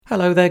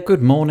Hello there,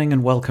 good morning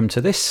and welcome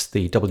to this,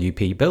 the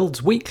WP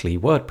Builds weekly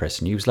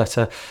WordPress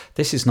newsletter.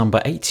 This is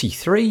number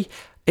 83.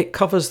 It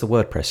covers the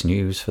WordPress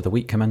news for the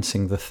week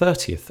commencing the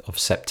 30th of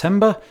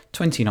September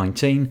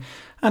 2019,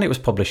 and it was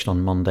published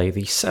on Monday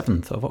the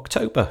 7th of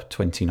October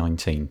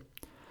 2019.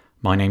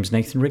 My name's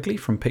Nathan Wrigley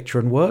from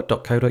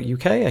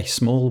pictureandword.co.uk, a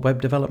small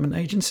web development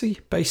agency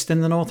based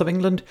in the north of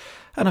England.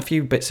 And a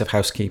few bits of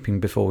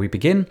housekeeping before we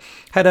begin.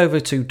 Head over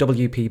to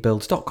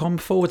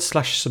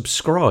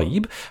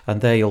wpbuilds.com/subscribe, and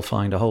there you'll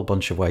find a whole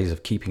bunch of ways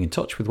of keeping in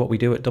touch with what we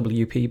do at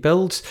WP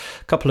Builds.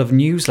 A couple of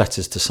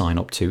newsletters to sign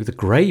up to. The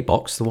grey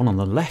box, the one on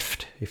the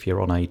left, if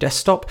you're on a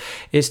desktop,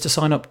 is to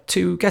sign up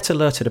to get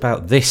alerted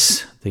about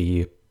this,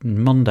 the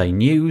Monday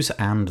news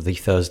and the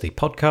Thursday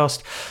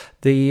podcast.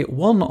 The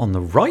one on the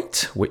right,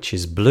 which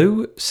is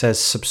blue, says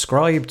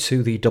subscribe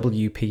to the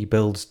WP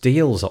Builds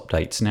deals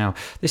updates. Now,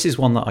 this is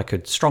one that I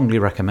could strongly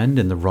recommend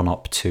in the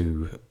run-up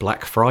to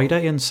Black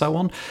Friday and so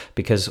on,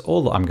 because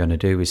all that I'm going to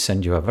do is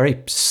send you a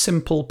very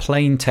simple,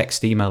 plain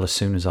text email as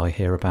soon as I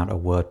hear about a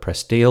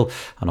WordPress deal,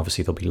 and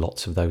obviously there'll be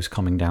lots of those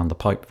coming down the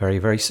pipe very,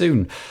 very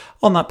soon.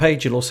 On that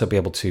page, you'll also be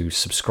able to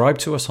subscribe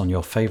to us on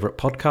your favourite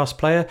podcast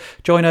player,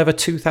 join over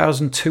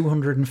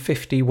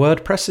 2,250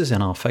 WordPressers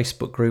in our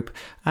Facebook group,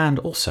 and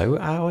also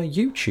our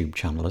YouTube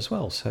channel as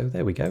well. So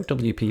there we go,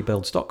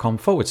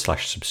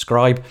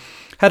 wpbuilds.com/subscribe.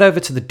 Head over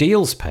to the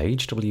deals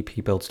page,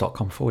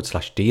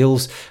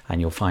 wpbuilds.com/deals,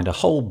 and you'll find a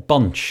whole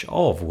bunch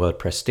of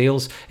WordPress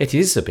deals. It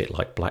is a bit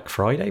like Black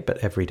Friday, but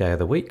every day of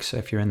the week. So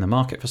if you're in the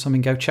market for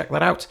something, go check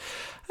that out.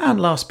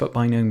 And last but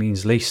by no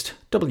means least,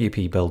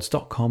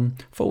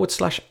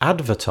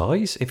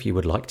 wpbuilds.com/advertise if you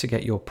would like to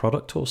get your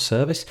product or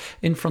service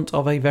in front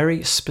of a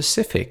very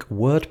specific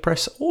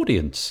WordPress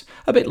audience,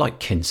 a bit like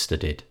Kinsta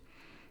did.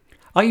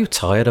 Are you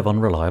tired of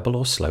unreliable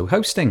or slow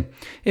hosting?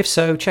 If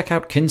so, check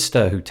out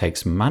Kinsta, who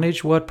takes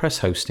managed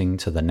WordPress hosting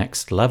to the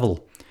next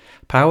level.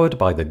 Powered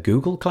by the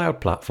Google Cloud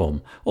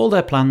Platform, all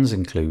their plans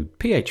include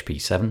PHP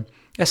 7,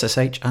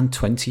 SSH and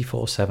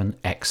 24/7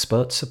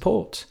 expert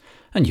support.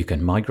 And you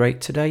can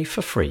migrate today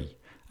for free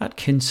at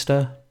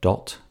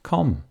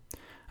kinsta.com.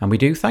 And we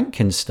do thank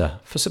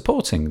Kinsta for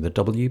supporting the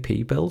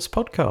WP Builds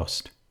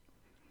podcast.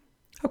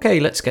 Okay,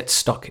 let's get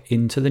stuck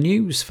into the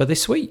news for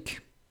this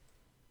week.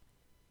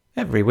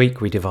 Every week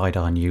we divide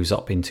our news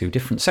up into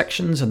different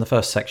sections, and the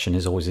first section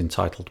is always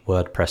entitled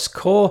WordPress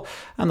Core,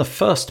 and the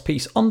first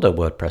piece under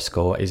WordPress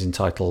Core is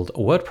entitled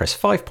WordPress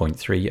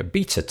 5.3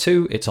 Beta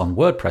 2. It's on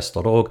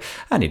wordpress.org,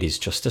 and it is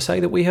just to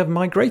say that we have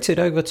migrated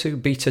over to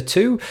Beta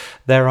 2.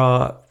 There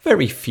are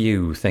very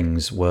few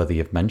things worthy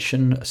of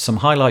mention. Some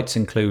highlights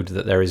include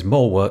that there is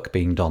more work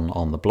being done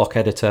on the block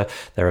editor.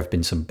 There have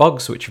been some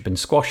bugs which have been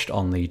squashed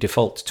on the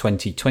default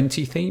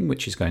 2020 theme,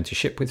 which is going to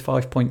ship with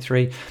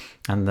 5.3.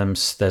 And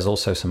there's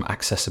also some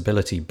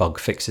accessibility bug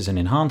fixes and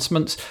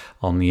enhancements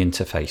on the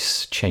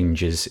interface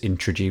changes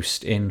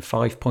introduced in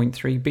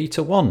 5.3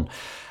 Beta 1.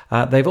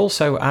 They've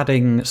also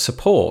adding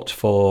support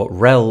for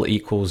rel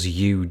equals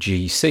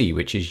UGC,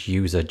 which is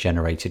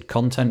user-generated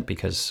content,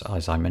 because,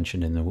 as I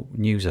mentioned in the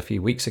news a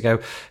few weeks ago,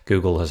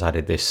 Google has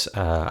added this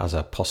as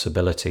a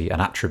possibility, an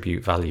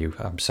attribute value.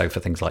 So for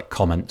things like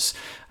comments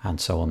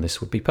and so on,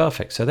 this would be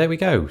perfect. So there we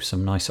go,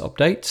 some nice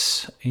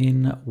updates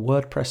in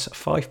WordPress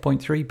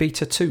 5.3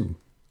 Beta 2.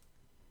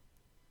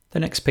 The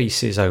next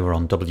piece is over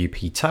on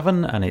WP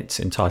Tavern, and it's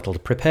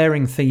entitled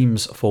Preparing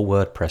Themes for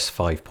WordPress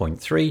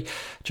 5.3.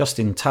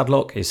 Justin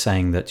Tadlock is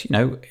saying that,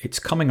 it's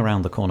coming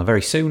around the corner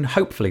very soon.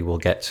 Hopefully we'll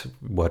get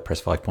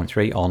WordPress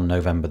 5.3 on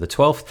November the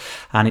 12th,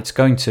 and it's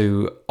going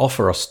to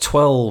offer us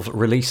 12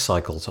 release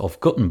cycles of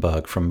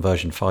Gutenberg from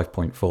version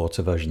 5.4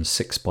 to version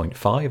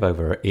 6.5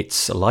 over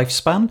its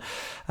lifespan.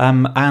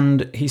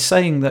 And he's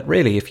saying that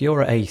really, if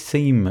you're a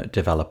theme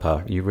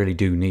developer, you really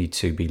do need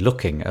to be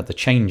looking at the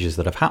changes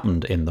that have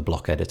happened in the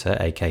block editor,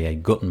 aka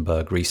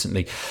Gutenberg,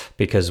 recently,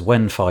 because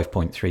when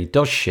 5.3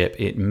 does ship,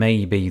 it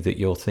may be that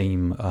your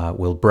theme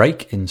will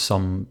break in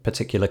some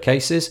particular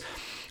cases.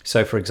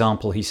 So, for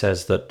example, he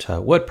says that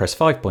WordPress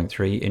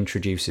 5.3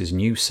 introduces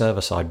new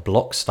server-side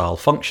block style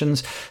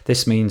functions.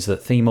 This means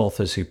that theme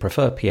authors who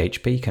prefer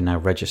PHP can now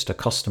register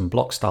custom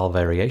block style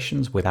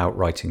variations without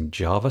writing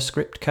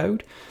JavaScript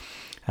code.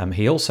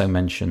 He also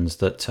mentions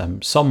that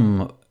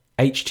some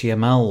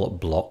HTML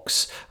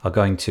blocks are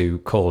going to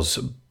cause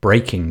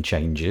breaking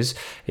changes.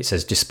 It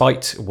says,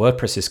 despite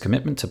WordPress's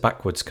commitment to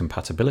backwards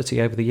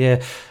compatibility over the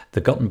year, the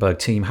Gutenberg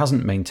team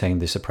hasn't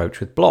maintained this approach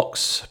with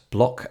blocks.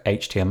 Block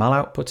HTML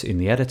output in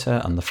the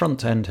editor and the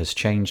front end has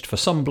changed for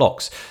some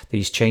blocks.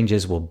 These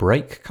changes will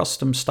break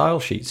custom style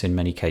sheets in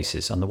many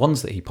cases, and the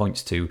ones that he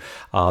points to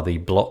are the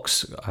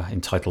blocks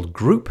entitled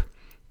Group,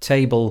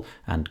 Table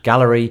and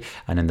Gallery,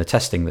 and in the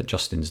testing that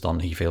Justin's done,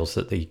 he feels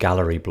that the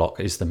Gallery block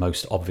is the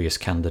most obvious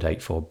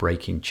candidate for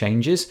breaking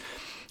changes.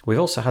 We've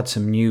also had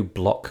some new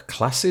block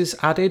classes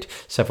added.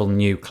 Several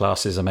new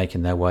classes are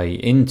making their way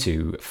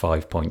into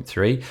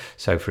 5.3.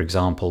 So for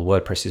example,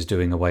 WordPress is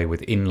doing away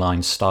with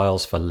inline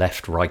styles for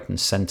left, right and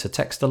center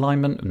text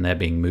alignment, and they're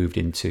being moved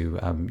into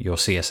your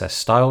CSS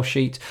style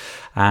sheet.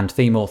 And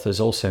theme authors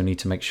also need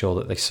to make sure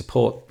that they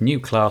support new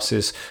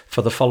classes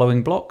for the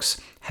following blocks: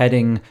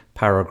 heading,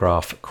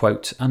 paragraph,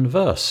 quote and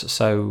verse.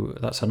 So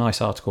that's a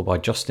nice article by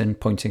Justin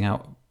pointing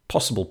out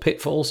possible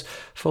pitfalls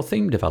for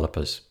theme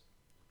developers.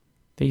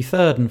 The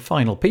third and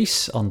final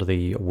piece under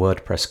the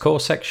WordPress core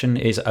section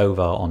is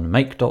over on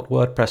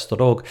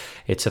make.wordpress.org.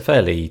 It's a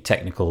fairly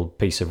technical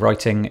piece of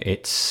writing.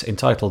 It's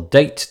entitled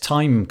Date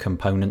Time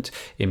Component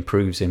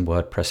Improves in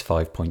WordPress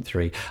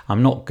 5.3.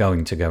 I'm not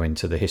going to go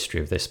into the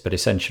history of this, but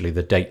essentially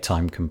the date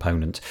time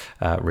component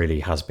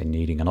really has been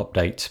needing an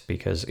update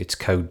because its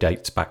code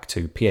dates back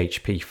to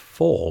PHP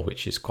 4,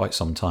 which is quite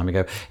some time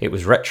ago. It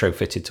was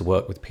retrofitted to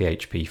work with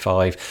PHP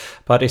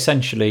 5, but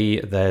essentially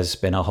there's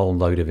been a whole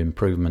load of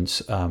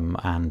improvements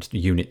and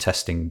unit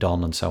testing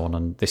done and so on,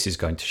 and this is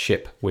going to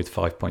ship with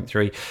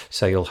 5.3.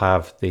 So you'll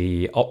have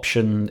the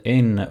option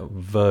in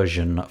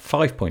version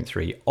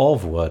 5.3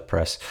 of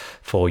WordPress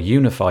for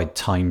unified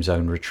time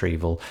zone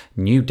retrieval,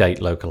 new date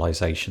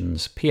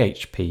localizations,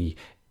 PHP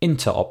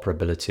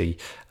interoperability,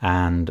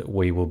 and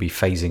we will be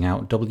phasing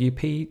out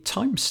WP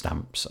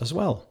timestamps as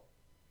well.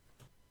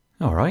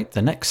 All right,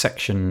 the next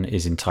section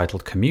is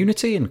entitled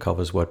Community and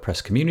covers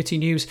WordPress community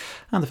news.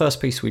 And the first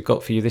piece we've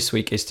got for you this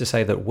week is to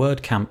say that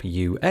WordCamp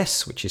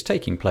U.S, which is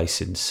taking place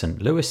in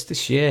St. Louis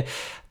this year,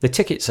 the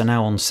tickets are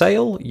now on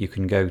sale. You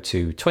can go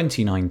to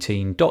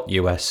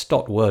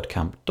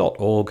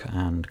 2019.us.wordcamp.org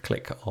and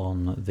click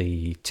on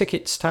the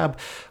tickets tab,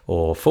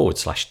 or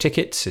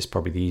 /tickets is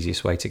probably the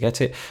easiest way to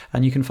get it.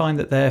 And you can find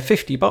that they're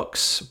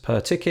 $50 per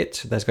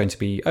ticket. There's going to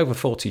be over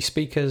 40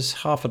 speakers,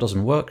 half a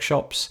dozen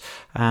workshops,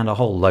 and a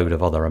whole load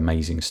of other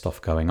amazing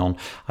stuff going on.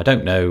 I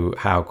don't know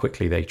how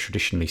quickly they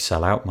traditionally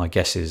sell out. My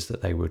guess is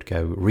that they would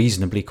go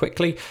reasonably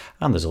quickly.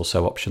 And there's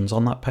also options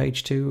on that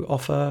page to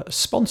offer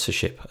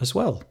sponsorship as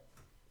well.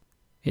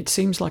 It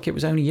seems like it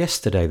was only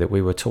yesterday that we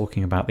were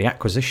talking about the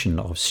acquisition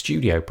of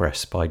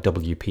StudioPress by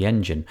WP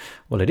Engine.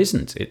 Well, it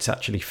isn't. It's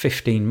actually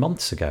 15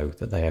 months ago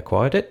that they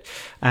acquired it.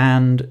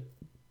 And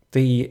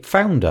the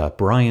founder,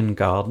 Brian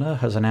Gardner,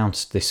 has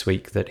announced this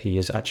week that he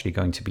is actually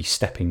going to be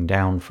stepping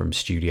down from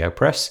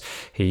StudioPress.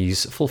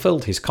 He's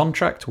fulfilled his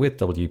contract with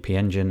WP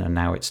Engine, and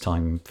now it's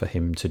time for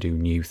him to do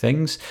new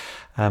things.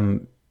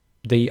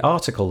 The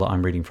article that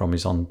I'm reading from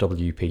is on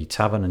WP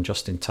Tavern, and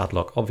Justin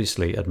Tadlock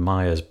obviously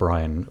admires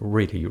Brian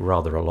really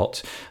rather a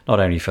lot, not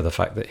only for the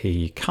fact that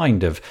he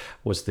kind of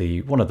was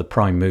one of the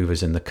prime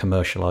movers in the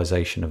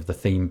commercialization of the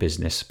theme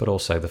business, but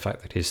also the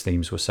fact that his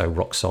themes were so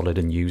rock solid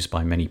and used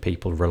by many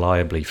people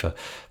reliably for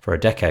a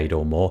decade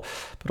or more,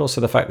 but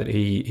also the fact that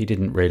he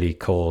didn't really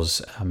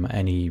cause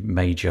any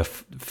major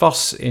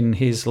fuss in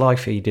his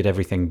life. He did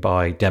everything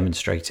by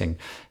demonstrating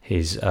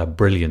his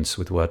brilliance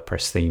with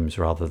WordPress themes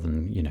rather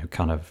than,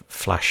 kind of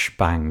flash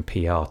bang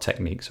PR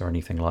techniques or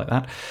anything like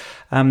that.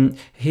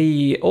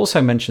 He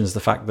also mentions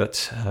the fact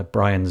that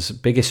Brian's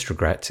biggest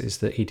regret is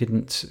that he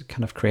didn't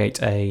kind of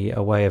create a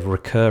way of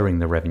recurring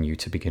the revenue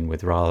to begin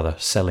with, rather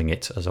selling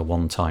it as a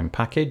one-time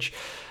package.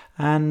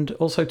 And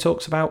also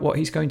talks about what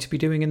he's going to be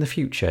doing in the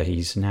future.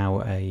 He's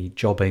now a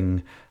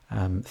jobbing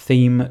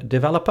theme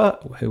developer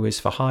who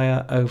is for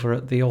hire over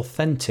at the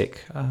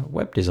Authentic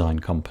web design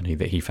company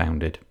that he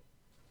founded.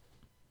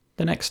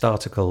 The next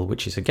article,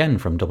 which is again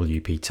from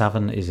WP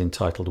Tavern, is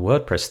entitled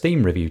WordPress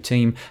Theme Review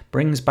Team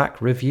Brings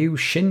Back Review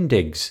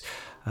Shindigs.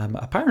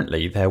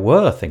 Apparently there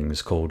were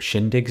things called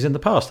shindigs in the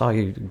past.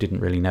 I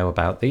didn't really know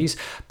about these,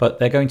 but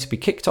they're going to be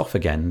kicked off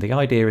again. The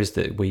idea is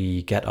that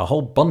we get a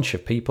whole bunch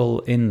of people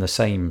in the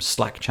same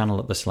Slack channel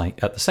at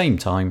the same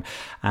time,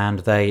 and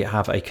they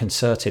have a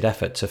concerted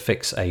effort to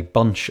fix a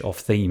bunch of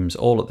themes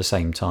all at the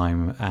same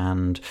time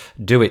and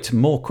do it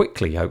more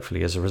quickly,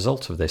 hopefully, as a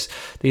result of this.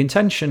 The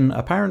intention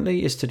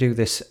apparently is to do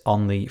this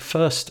on the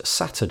first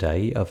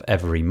Saturday of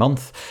every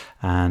month,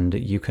 and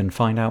you can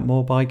find out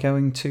more by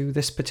going to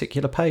this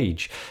particular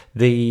page.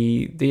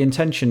 The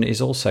intention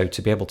is also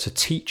to be able to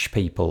teach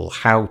people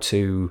how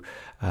to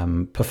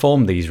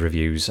perform these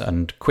reviews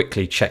and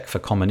quickly check for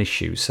common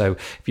issues. So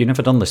if you've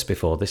never done this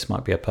before, this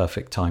might be a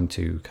perfect time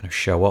to kind of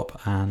show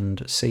up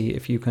and see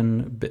if you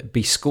can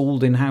be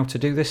schooled in how to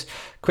do this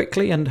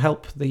quickly and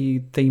help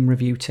the theme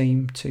review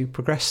team to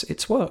progress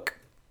its work.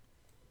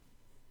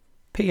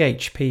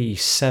 PHP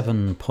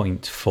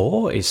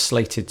 7.4 is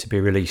slated to be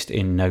released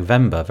in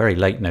November, very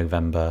late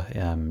November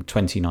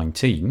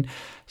 2019.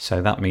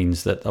 So that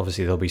means that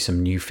obviously there'll be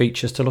some new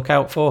features to look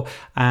out for.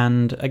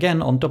 And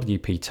again, on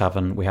WP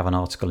Tavern, we have an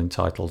article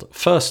entitled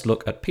First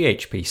Look at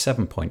PHP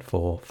 7.4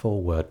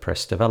 for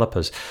WordPress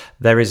Developers.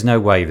 There is no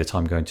way that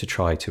I'm going to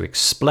try to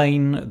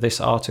explain this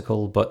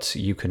article, but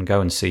you can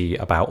go and see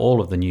about all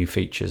of the new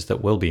features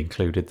that will be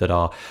included that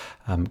are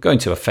going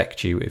to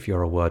affect you if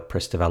you're a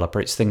WordPress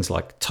developer. It's things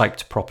like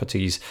typed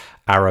properties,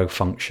 arrow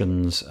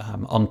functions,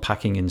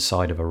 unpacking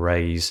inside of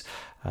arrays,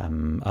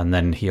 And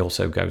then he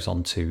also goes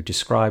on to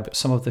describe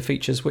some of the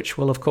features which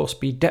will, of course,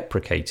 be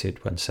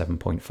deprecated when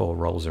 7.4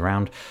 rolls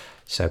around.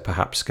 So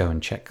perhaps go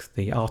and check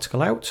the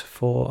article out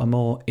for a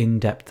more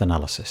in-depth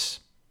analysis.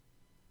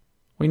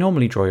 We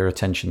normally draw your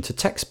attention to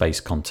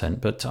text-based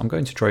content, but I'm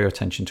going to draw your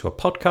attention to a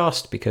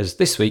podcast because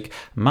this week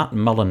Matt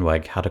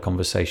Mullenweg had a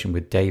conversation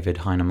with David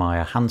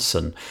Heinemeier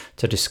Hansen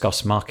to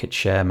discuss market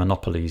share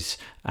monopolies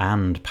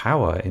and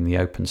power in the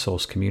open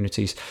source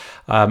communities.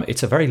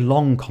 It's a very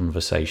long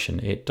conversation.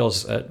 It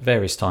does at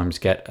various times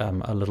get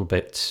a little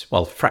bit,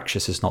 well,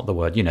 fractious is not the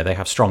word. You know, they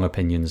have strong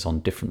opinions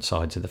on different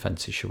sides of the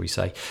fences, shall we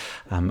say.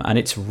 And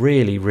it's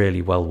really,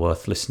 really well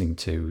worth listening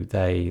to.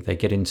 They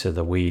get into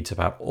the weeds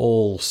about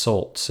all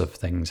sorts of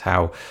things,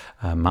 how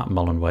Matt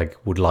Mullenweg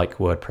would like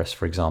WordPress,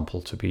 for example,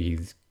 to be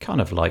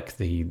kind of like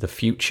the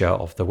future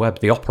of the web,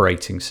 the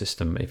operating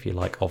system, if you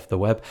like, of the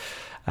web.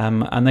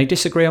 And they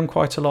disagree on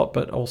quite a lot,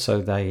 but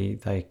also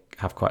they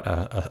have quite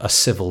a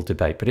civil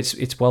debate. But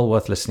it's well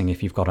worth listening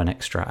if you've got an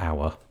extra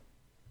hour.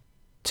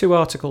 2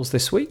 articles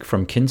this week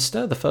from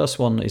Kinster. The first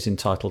one is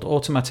entitled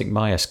Automatic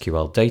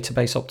MySQL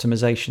Database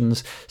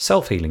Optimizations,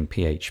 Self-Healing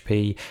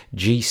PHP,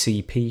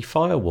 GCP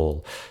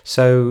Firewall.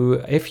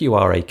 So if you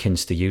are a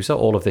Kinster user,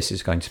 all of this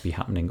is going to be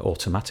happening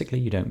automatically.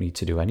 You don't need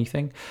to do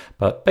anything.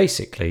 But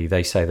basically,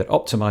 they say that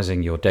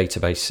optimizing your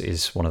database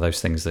is one of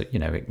those things that, you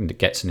know, it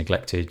gets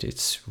neglected.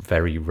 It's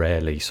very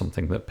rarely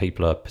something that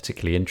people are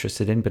particularly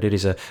interested in, but it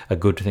is a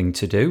good thing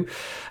to do.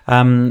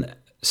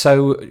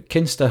 So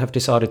Kinster have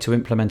decided to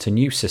implement a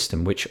new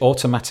system which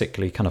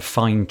automatically kind of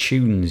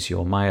fine-tunes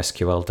your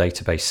MySQL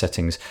database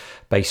settings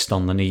based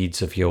on the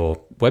needs of your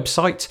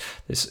website.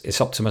 This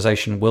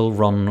optimization will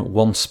run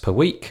once per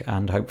week,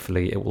 and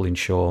hopefully it will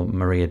ensure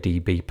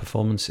MariaDB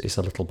performance is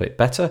a little bit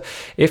better.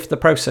 If the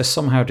process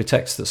somehow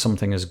detects that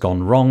something has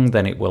gone wrong,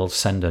 then it will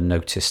send a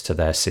notice to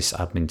their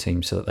sysadmin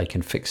team so that they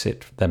can fix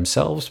it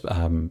themselves,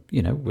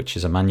 which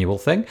is a manual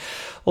thing.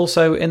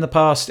 Also, in the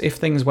past, if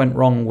things went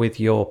wrong with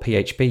your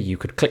PHP, you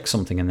could click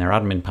something in their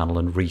admin panel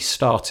and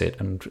restart it,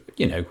 and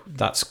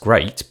that's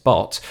great,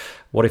 but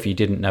what if you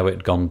didn't know it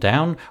had gone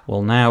down?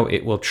 Well, now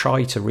it will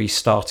try to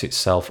restart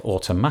itself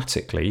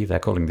automatically. They're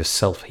calling this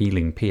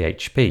self-healing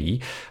PHP.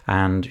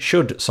 And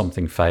should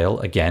something fail,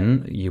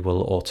 again, you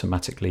will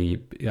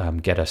automatically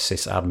get a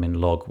sysadmin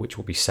log which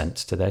will be sent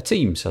to their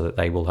team so that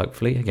they will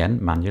hopefully,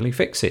 again, manually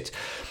fix it.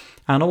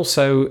 And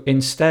also,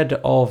 instead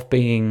of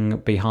being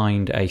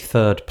behind a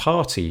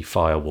third-party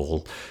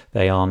firewall,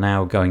 they are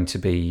now going to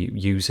be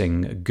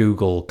using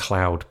Google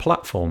Cloud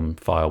Platform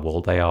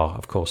Firewall. They are,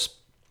 of course,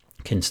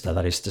 Kinster,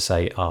 that is to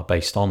say, are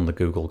based on the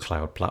Google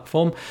Cloud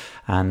Platform,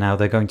 and now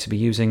they're going to be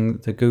using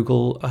the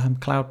Google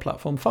Cloud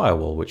Platform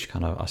Firewall, which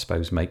kind of, I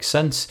suppose, makes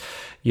sense.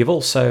 You've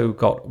also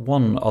got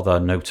one other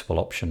notable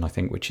option, I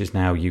think, which is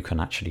now you can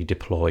actually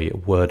deploy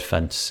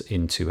WordFence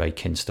into a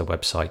Kinster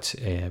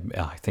website.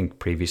 I think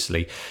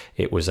previously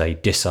it was a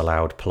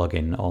disallowed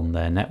plugin on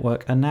their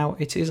network, and now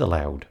it is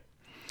allowed.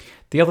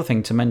 The other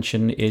thing to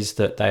mention is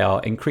that they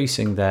are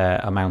increasing their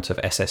amount of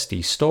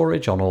SSD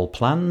storage on all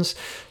plans.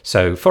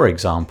 So, for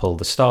example,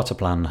 the starter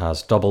plan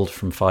has doubled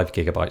from 5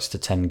 gigabytes to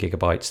 10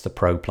 gigabytes. The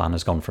Pro plan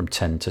has gone from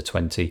 10 to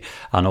 20,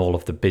 and all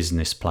of the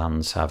business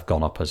plans have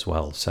gone up as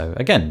well. So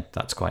again,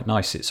 that's quite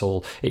nice.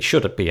 It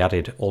should be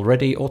added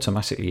already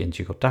automatically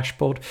into your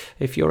dashboard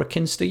if you're a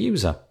Kinster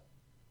user.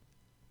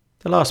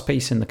 The last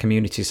piece in the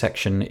community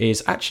section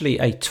is actually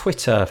a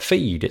Twitter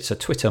feed. It's a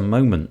Twitter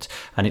moment,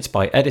 and it's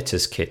by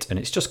Editor's Kit, and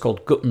it's just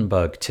called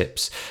Gutenberg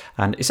Tips.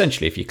 And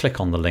essentially, if you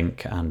click on the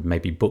link and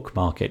maybe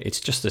bookmark it,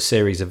 it's just a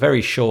series of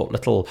very short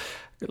little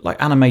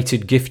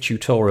animated GIF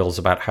tutorials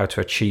about how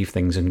to achieve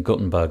things in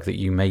Gutenberg that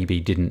you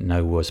maybe didn't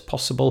know was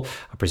possible.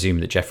 I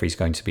presume that Jeffrey's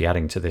going to be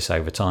adding to this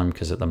over time,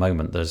 because at the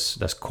moment there's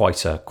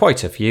quite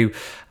a few,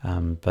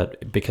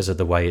 but because of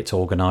the way it's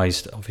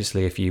organized,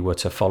 obviously if you were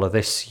to follow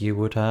this, you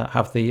would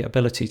have the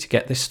ability to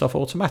get this stuff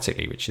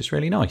automatically, which is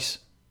really nice.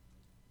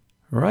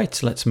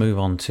 Right, let's move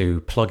on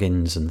to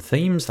plugins and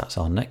themes. That's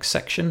our next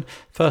section.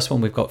 First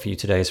one we've got for you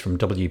today is from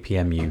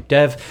WPM U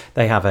Dev.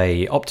 They have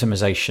a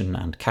optimization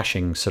and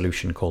caching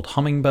solution called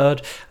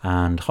Hummingbird,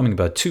 and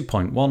Hummingbird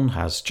 2.1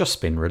 has just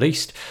been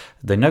released.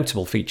 The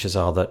notable features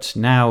are that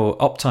now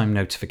uptime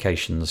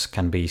notifications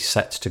can be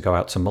set to go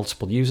out to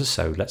multiple users.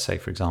 So let's say,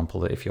 for example,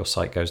 that if your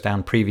site goes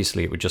down,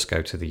 previously it would just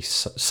go to the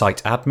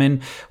site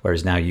admin,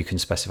 whereas now you can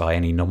specify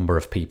any number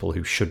of people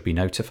who should be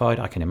notified.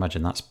 I can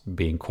imagine that's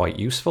being quite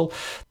useful.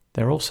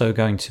 They're also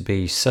going to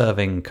be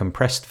serving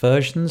compressed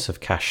versions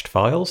of cached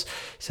files.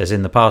 It says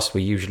in the past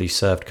we usually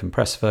served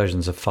compressed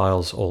versions of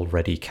files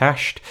already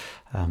cached.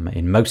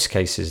 In most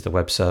cases, the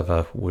web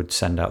server would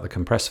send out the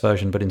compressed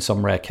version, but in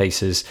some rare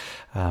cases,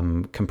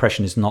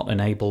 compression is not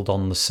enabled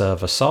on the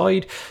server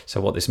side.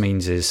 So what this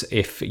means is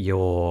if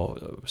your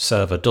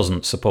server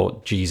doesn't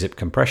support gzip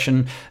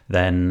compression,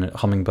 then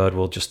Hummingbird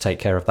will just take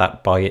care of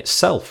that by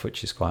itself,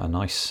 which is quite a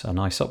nice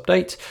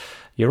update.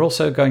 You're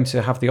also going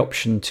to have the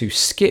option to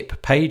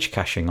skip page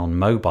caching on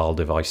mobile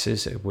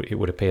devices. It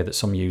would appear that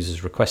some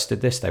users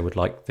requested this. They would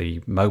like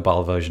the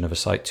mobile version of a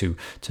site to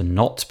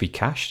not be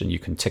cached, and you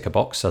can tick a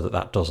box so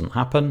that doesn't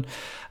happen.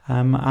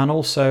 And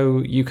also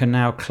you can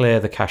now clear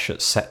the cache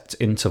at set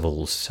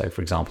intervals. So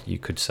for example, you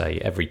could say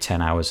every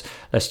 10 hours,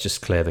 let's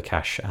just clear the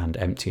cache and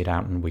empty it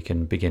out and we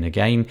can begin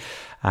again.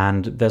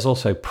 And there's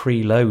also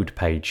preload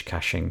page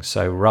caching.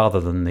 So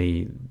rather than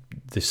the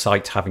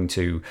site having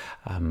to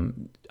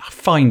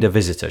find a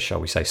visitor, shall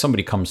we say,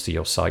 somebody comes to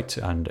your site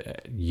and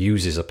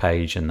uses a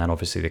page, and then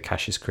obviously the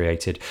cache is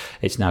created.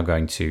 It's now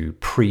going to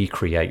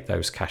pre-create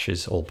those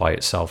caches all by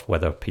itself,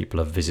 whether people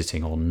are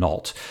visiting or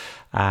not.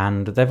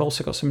 And they've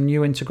also got some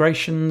new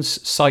integrations: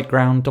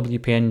 SiteGround,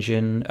 WP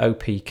Engine,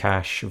 OP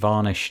Cache,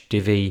 Varnish,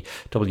 Divi,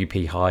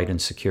 WP Hide and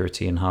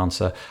Security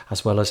Enhancer,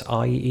 as well as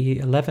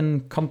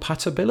IE11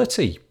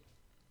 compatibility.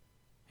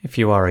 If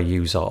you are a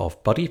user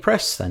of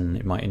BuddyPress, then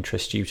it might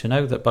interest you to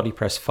know that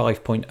BuddyPress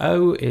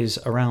 5.0 is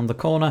around the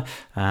corner,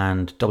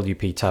 and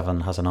WP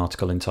Tavern has an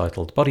article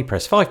entitled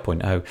BuddyPress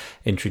 5.0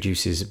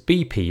 introduces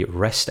BP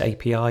REST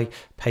API,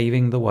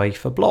 paving the way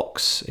for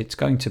blocks. It's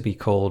going to be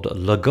called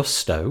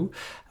Lagusto,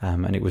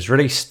 and it was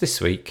released this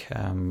week,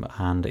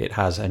 and it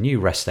has a new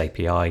REST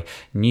API,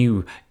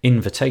 new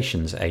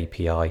invitations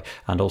API,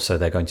 and also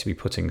they're going to be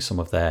putting some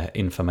of their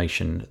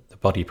information,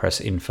 BuddyPress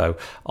info,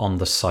 on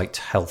the site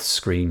health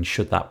screen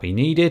should that be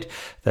needed.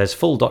 There's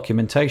full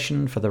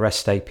documentation for the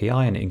REST API,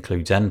 and it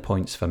includes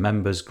endpoints for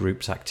members,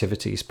 groups,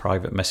 activities,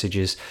 private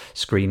messages,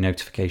 screen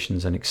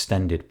notifications and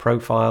extended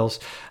profiles.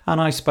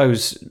 And I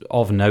suppose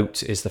of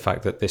note is the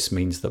fact that this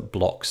means that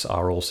blocks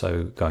are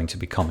also going to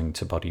be coming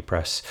to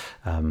BuddyPress.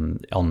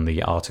 On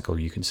the article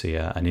you can see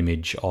an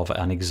image of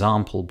an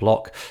example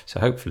block. So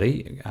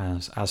hopefully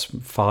as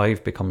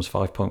 5 becomes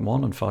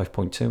 5.1 and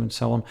 5.2 and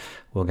so on,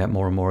 we'll get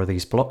more and more of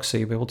these blocks, so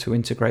you'll be able to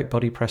integrate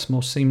BuddyPress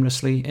more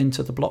seamlessly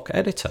into the block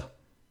editor.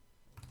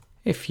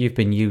 If you've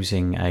been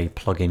using a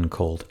plugin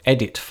called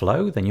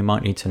EditFlow, then you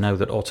might need to know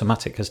that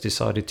Automatic has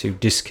decided to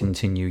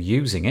discontinue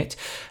using it.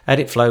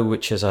 EditFlow,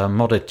 which is a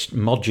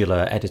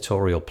modular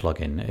editorial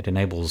plugin, it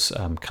enables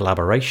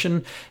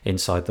collaboration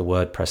inside the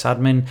WordPress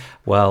admin.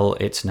 Well,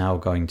 it's now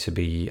going to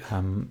be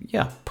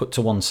put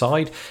to one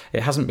side.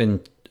 It hasn't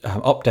been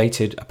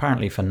updated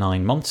apparently for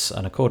 9 months,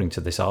 and according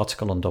to this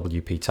article on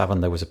WP Tavern,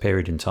 there was a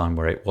period in time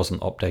where it wasn't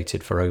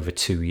updated for over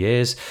 2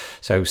 years.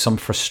 So some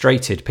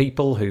frustrated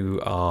people who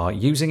are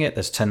using it,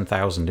 there's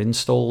 10,000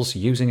 installs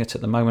using it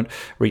at the moment,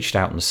 reached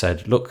out and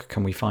said, look,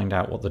 can we find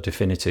out what the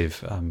definitive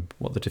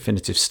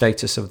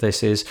status of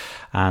this is?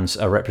 And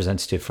a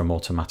representative from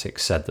Automatic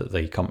said that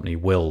the company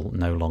will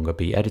no longer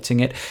be editing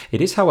it. It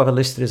is, however,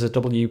 listed as a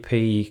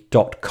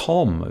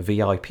WP.com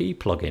VIP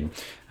plugin,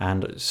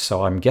 and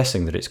so I'm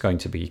guessing that it's going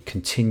to be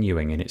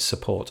continuing in its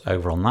support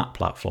over on that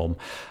platform.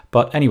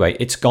 But anyway,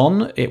 it's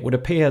gone. It would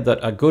appear that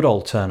a good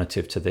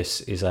alternative to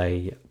this is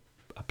a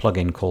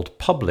plugin called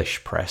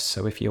PublishPress.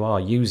 So if you are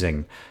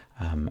using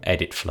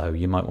EditFlow,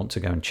 you might want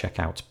to go and check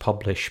out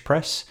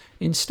PublishPress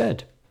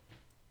instead.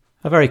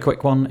 A very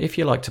quick one: if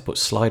you like to put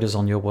sliders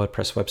on your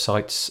WordPress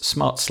websites,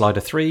 Smart Slider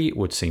 3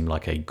 would seem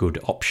like a good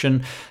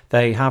option.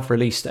 They have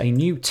released a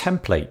new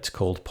template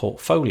called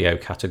Portfolio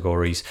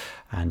Categories,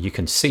 and you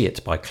can see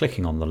it by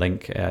clicking on the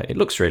link. It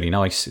looks really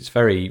nice. It's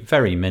very,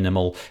 very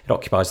minimal. It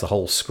occupies the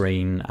whole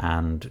screen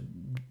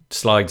and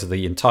slides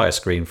the entire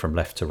screen from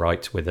left to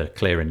right with a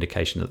clear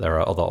indication that there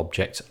are other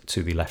objects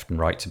to the left and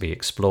right to be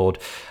explored.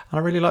 And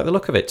I really like the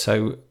look of it.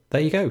 So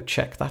there you go.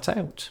 Check that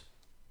out.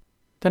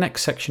 The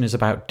next section is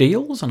about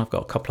deals, and I've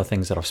got a couple of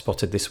things that I've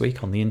spotted this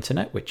week on the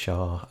internet which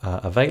are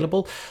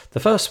available. The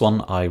first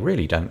one, I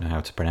really don't know how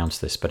to pronounce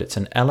this, but it's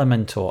an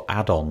Elementor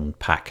add-on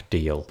pack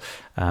deal.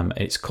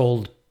 It's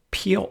called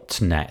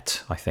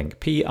Piotnet, I think,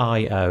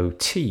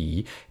 Piotnet,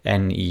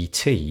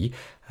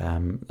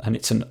 and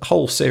it's a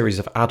whole series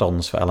of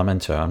add-ons for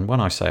Elementor. And when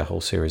I say a whole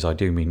series, I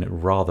do mean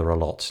rather a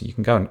lot. You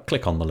can go and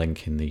click on the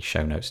link in the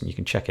show notes and you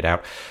can check it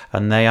out.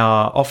 And they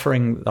are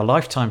offering a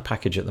lifetime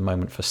package at the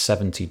moment for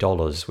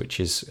 $70,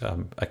 which is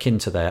akin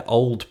to their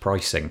old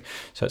pricing.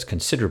 So it's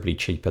considerably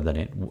cheaper than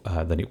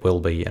it will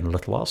be in a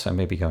little while. So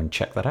maybe go and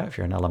check that out if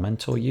you're an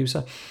Elementor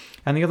user.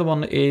 And the other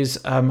one is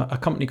a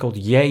company called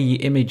Yay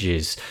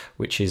Images,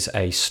 which is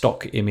a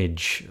stock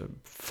image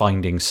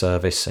finding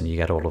service, and you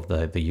get all of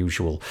the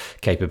usual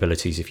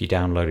capabilities. If you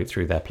download it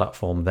through their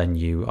platform, then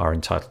you are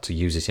entitled to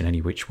use it in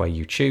any which way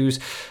you choose.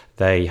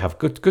 They have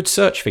good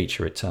search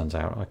feature, it turns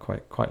out. I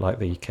quite like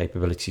the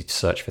capability to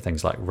search for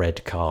things like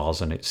red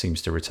cars, and it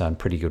seems to return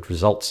pretty good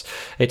results.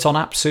 It's on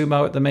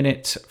AppSumo at the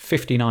minute,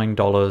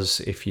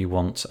 $59 if you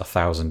want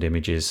 1,000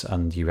 images,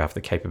 and you have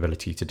the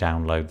capability to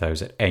download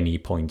those at any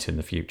point in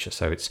the future.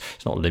 So it's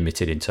not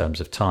limited in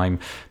terms of time,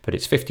 but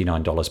it's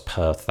 $59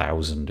 per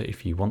 1,000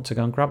 if you want to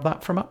go and grab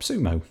that from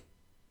AppSumo.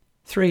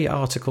 3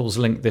 articles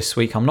linked this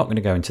week. I'm not going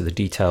to go into the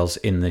details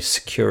in the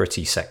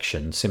security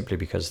section simply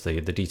because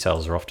the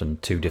details are often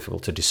too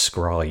difficult to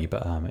describe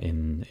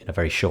in a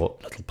very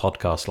short little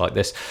podcast like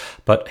this.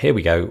 But here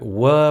we go.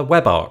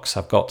 WebArcs.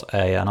 I've got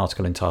an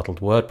article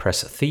entitled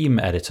WordPress Theme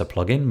Editor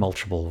Plugin,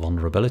 Multiple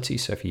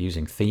Vulnerabilities. So if you're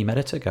using Theme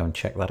Editor, go and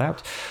check that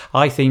out.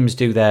 iThemes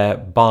do their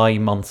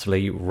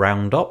bi-monthly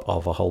roundup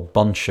of a whole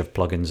bunch of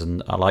plugins,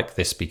 and I like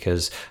this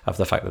because of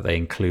the fact that they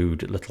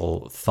include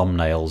little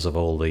thumbnails of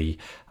all the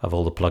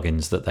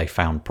plugins that they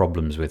found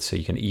problems with, so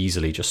you can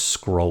easily just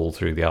scroll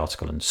through the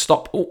article and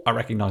stop. Oh, I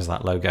recognize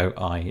that logo.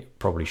 I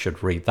probably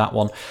should read that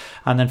one.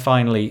 And then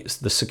finally,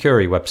 the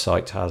Securi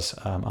website has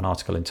an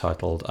article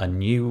entitled A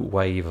New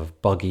Wave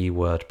of Buggy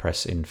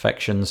WordPress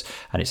Infections,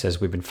 and it says,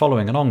 we've been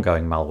following an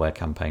ongoing malware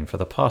campaign for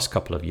the past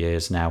couple of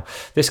years now.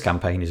 This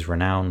campaign is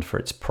renowned for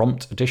its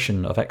prompt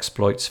addition of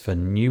exploits for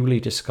newly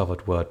discovered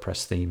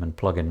WordPress theme and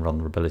plugin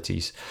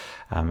vulnerabilities.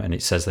 And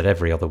it says that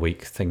every other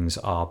week things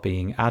are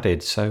being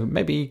added. So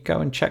maybe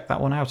go and check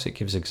that one out. It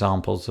gives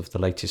examples of the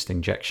latest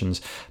injections,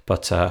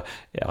 but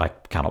I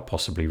cannot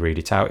possibly read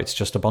it out. It's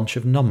just a bunch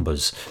of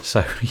numbers.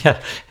 So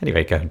yeah,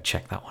 anyway, go and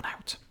check that one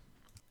out.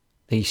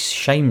 The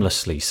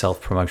shamelessly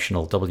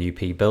self-promotional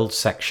WP Build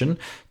section.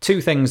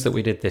 2 things that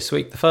we did this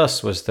week. The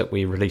first was that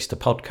we released a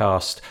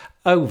podcast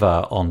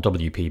over on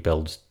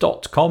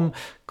wpbuilds.com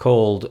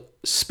called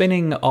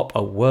Spinning Up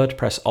a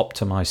WordPress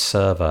Optimized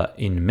Server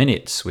in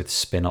Minutes with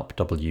SpinUp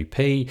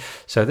WP.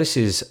 So this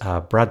is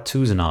Brad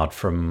Tuzenard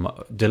from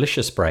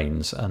Delicious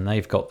Brains, and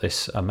they've got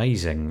this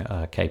amazing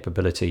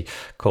capability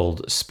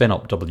called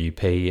SpinUp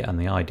WP, and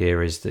the idea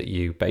is that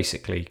you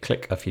basically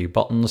click a few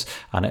buttons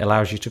and it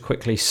allows you to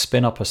quickly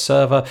spin up a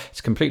server.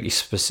 It's completely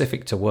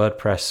specific to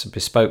WordPress,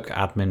 bespoke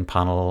admin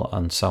panel,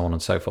 and so on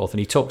and so forth. And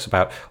he talks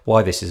about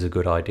why this is a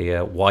good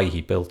idea, why he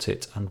built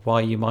it, and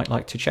why you might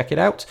like to check it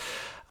out.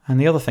 And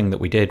the other thing that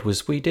we did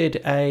was we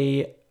did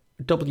a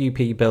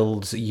WP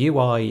Builds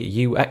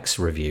UI UX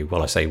review.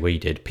 Well, I say we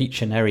did.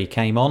 Peach and Eri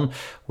came on.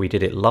 We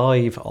did it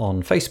live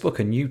on Facebook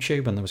and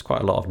YouTube, and there was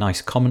quite a lot of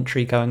nice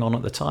commentary going on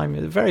at the time.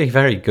 Very,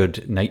 very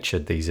good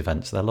natured, these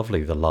events. They're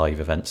lovely, the live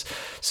events.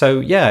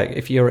 So yeah,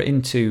 if you're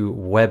into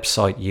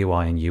website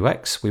UI and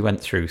UX, we went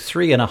through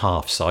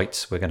 3.5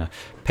 sites. We're going to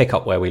pick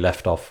up where we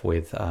left off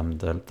with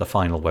the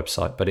final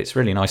website, but it's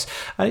really nice.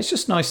 And it's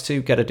just nice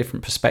to get a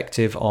different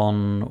perspective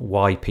on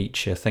why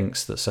Peach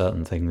thinks that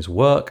certain things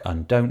work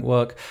and don't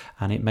work.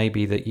 And it may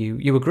be that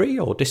you agree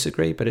or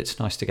disagree, but it's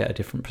nice to get a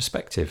different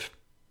perspective.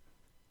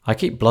 I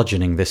keep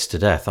bludgeoning this to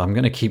death. I'm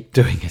going to keep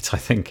doing it, I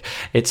think.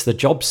 It's the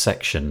jobs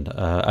section.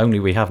 Only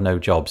we have no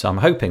jobs. I'm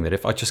hoping that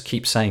if I just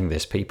keep saying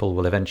this, people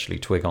will eventually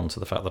twig on to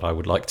the fact that I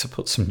would like to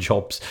put some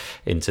jobs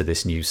into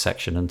this news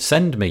section and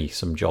send me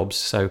some jobs.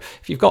 So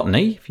if you've got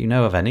any, if you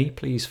know of any,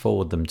 please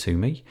forward them to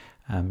me.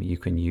 You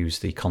can use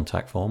the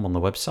contact form on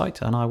the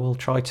website, and I will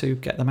try to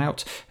get them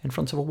out in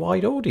front of a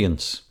wide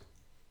audience.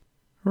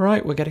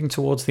 Right, we're getting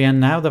towards the end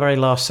now. The very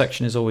last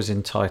section is always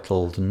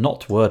entitled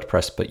Not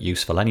WordPress but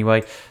Useful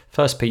Anyway.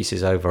 First piece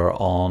is over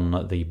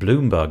on the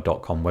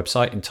Bloomberg.com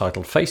website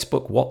entitled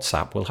Facebook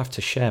WhatsApp will have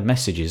to share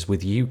messages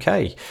with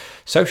UK.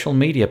 Social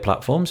media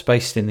platforms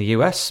based in the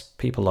US,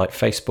 people like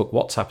Facebook,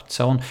 WhatsApp and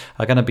so on,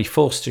 are going to be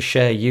forced to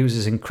share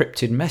users'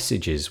 encrypted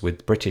messages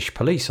with British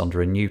police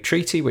under a new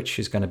treaty which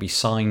is going to be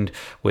signed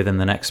within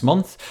the next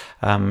month.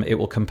 It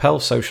will compel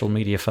social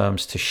media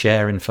firms to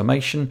share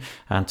information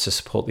and to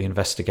support the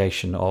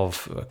investigation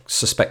of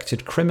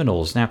suspected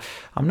criminals. Now,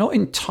 I'm not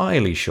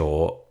entirely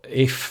sure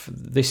if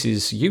this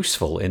is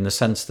useful in the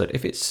sense that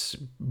if it's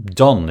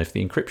done, if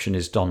the encryption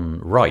is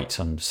done right,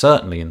 and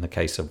certainly in the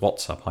case of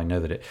WhatsApp, I know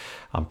that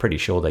I'm pretty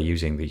sure they're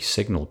using the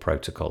Signal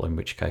protocol, in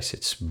which case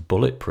it's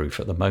bulletproof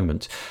at the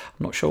moment.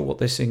 I'm not sure what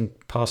this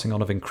passing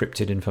on of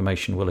encrypted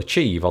information will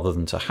achieve other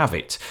than to have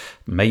it.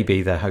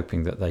 Maybe they're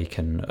hoping that they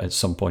can at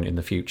some point in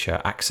the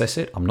future access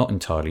it. I'm not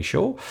entirely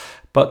sure.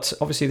 But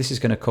obviously this is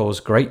going to cause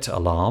great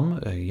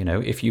alarm.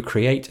 If you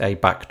create a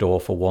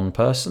backdoor for one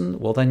person,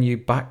 well then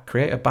you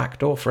create a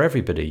backdoor for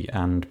everybody.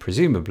 And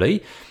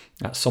presumably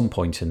at some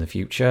point in the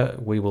future,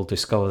 we will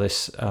discover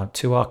this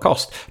to our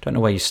cost. Don't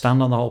know where you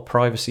stand on the whole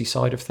privacy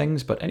side of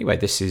things, but anyway,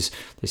 this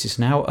is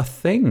now a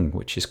thing,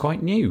 which is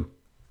quite new.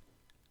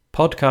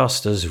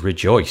 Podcasters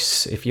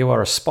rejoice. If you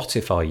are a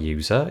Spotify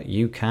user,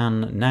 you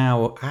can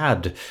now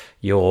add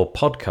your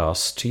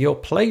podcasts to your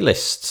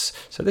playlists.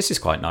 So this is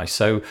quite nice.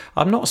 So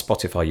I'm not a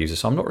Spotify user,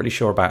 so I'm not really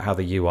sure about how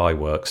the UI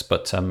works,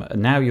 but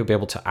now you'll be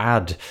able to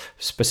add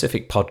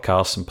specific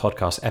podcasts and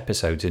podcast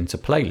episodes into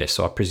playlists.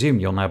 So I presume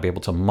you'll now be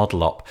able to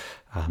model up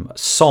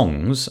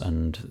songs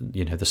and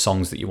the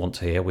songs that you want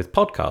to hear with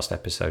podcast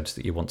episodes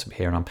that you want to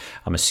hear. And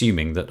I'm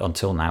assuming that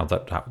until now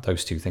that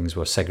those two things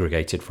were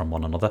segregated from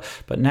one another,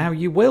 but now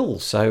you will.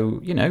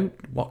 So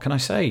what can I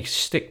say?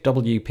 Stick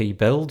WP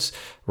Builds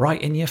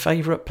right in your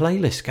favourite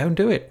playlist. Go and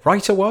do it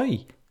right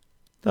away.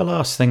 The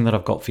last thing that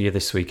I've got for you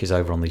this week is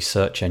over on the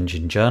Search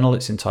Engine Journal.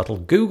 It's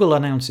entitled Google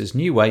Announces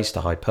New Ways to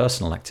Hide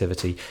Personal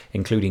Activity,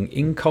 including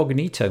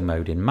Incognito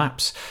Mode in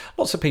Maps.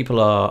 Lots of people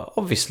are,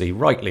 obviously,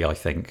 rightly I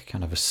think,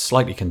 kind of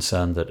slightly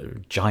concerned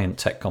that giant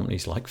tech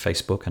companies like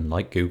Facebook and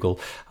like Google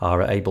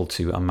are able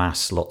to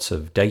amass lots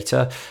of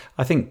data.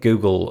 I think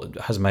Google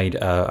has made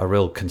a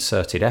real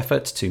concerted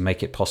effort to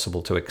make it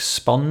possible to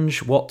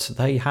expunge what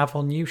they have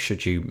on you,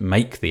 should you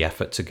make the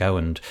effort to go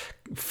and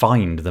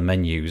find the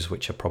menus,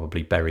 which are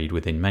probably buried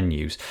within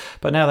menus.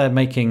 But now they're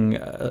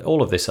making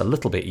all of this a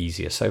little bit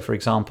easier. So for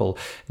example,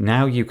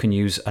 now you can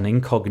use an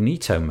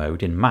incognito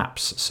mode in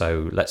Maps.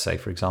 So let's say,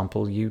 for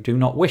example, you do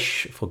not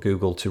wish for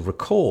Google to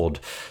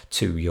record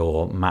to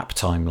your map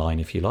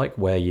timeline, if you like,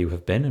 where you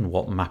have been and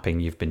what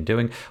mapping you've been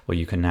doing. Well,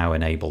 you can now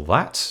enable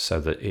that so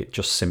that it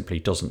just simply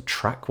doesn't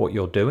track what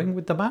you're doing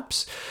with the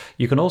maps.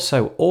 You can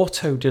also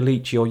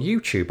auto-delete your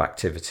YouTube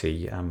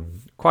activity.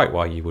 Quite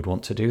why you would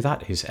want to do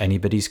that is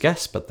anybody's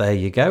guess, but there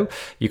you go.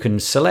 You can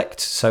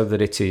select so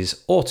that it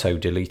is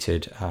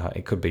auto-deleted.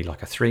 It could be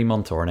like a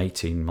 3-month or an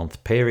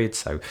 18-month period,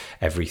 so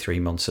every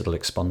 3 months it'll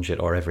expunge it,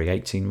 or every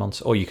 18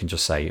 months, or you can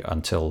just say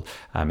until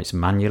it's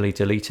manually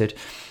deleted.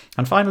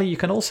 And finally, you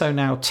can also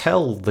now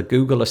tell the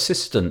Google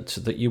Assistant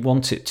that you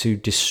want it to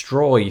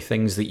destroy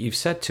things that you've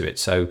said to it.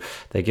 So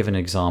they give an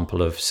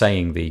example of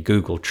saying the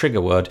Google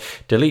trigger word,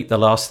 delete the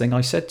last thing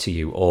I said to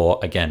you, or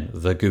again,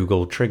 the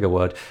Google trigger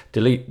word,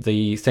 delete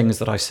the things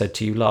that I said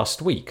to you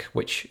last week,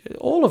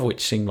 all of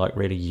which seem like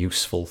really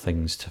useful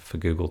things for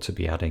Google to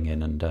be adding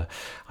in. And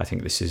I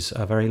think this is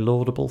a very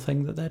laudable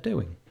thing that they're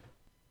doing.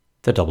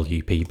 The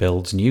WP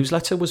Builds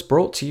newsletter was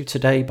brought to you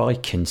today by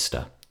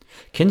Kinsta.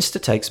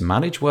 Kinsta takes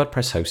managed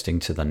WordPress hosting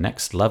to the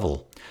next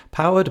level.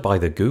 Powered by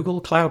the Google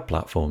Cloud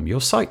Platform,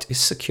 your site is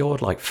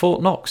secured like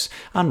Fort Knox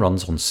and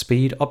runs on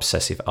speed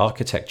obsessive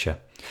architecture.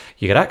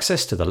 You get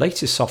access to the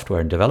latest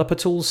software and developer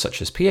tools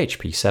such as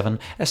PHP 7,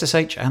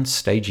 SSH and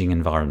staging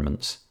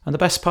environments. And the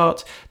best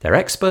part, their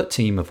expert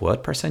team of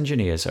WordPress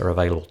engineers are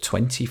available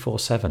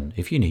 24/7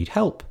 if you need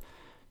help.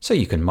 So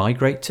you can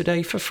migrate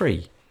today for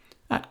free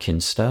at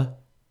kinsta.com.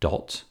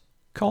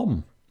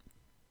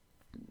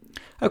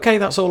 Okay,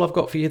 that's all I've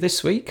got for you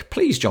this week.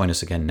 Please join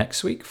us again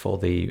next week for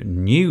the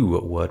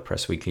new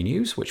WordPress Weekly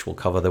News, which will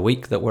cover the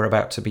week that we're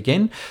about to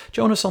begin.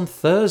 Join us on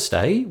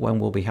Thursday when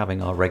we'll be having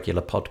our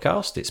regular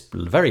podcast. It's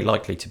very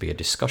likely to be a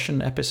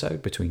discussion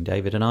episode between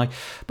David and I,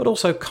 but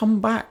also come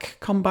back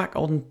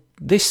on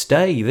this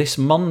day, this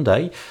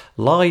Monday,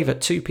 live at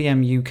 2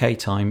 p.m. UK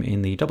time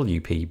in the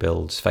WP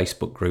Builds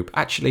Facebook group.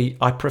 Actually,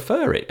 I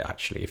prefer it,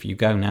 if you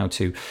go now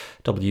to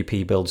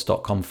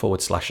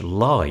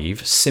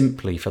wpbuilds.com/live,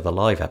 simply for the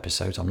live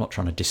episodes. I'm not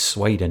trying to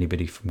dissuade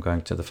anybody from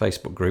going to the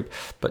Facebook group,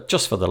 but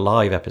just for the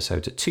live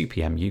episodes at 2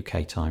 p.m.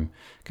 UK time,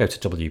 go to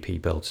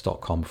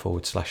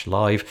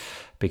wpbuilds.com/live,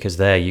 because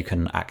there you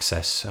can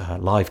access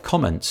live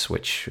comments,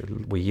 which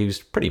we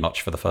used pretty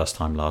much for the first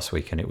time last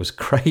week, and it was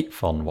great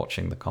fun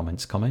watching the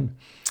comments come in.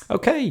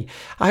 Okay,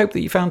 I hope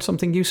that you found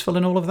something useful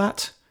in all of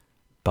that.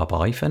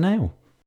 Bye-bye for now.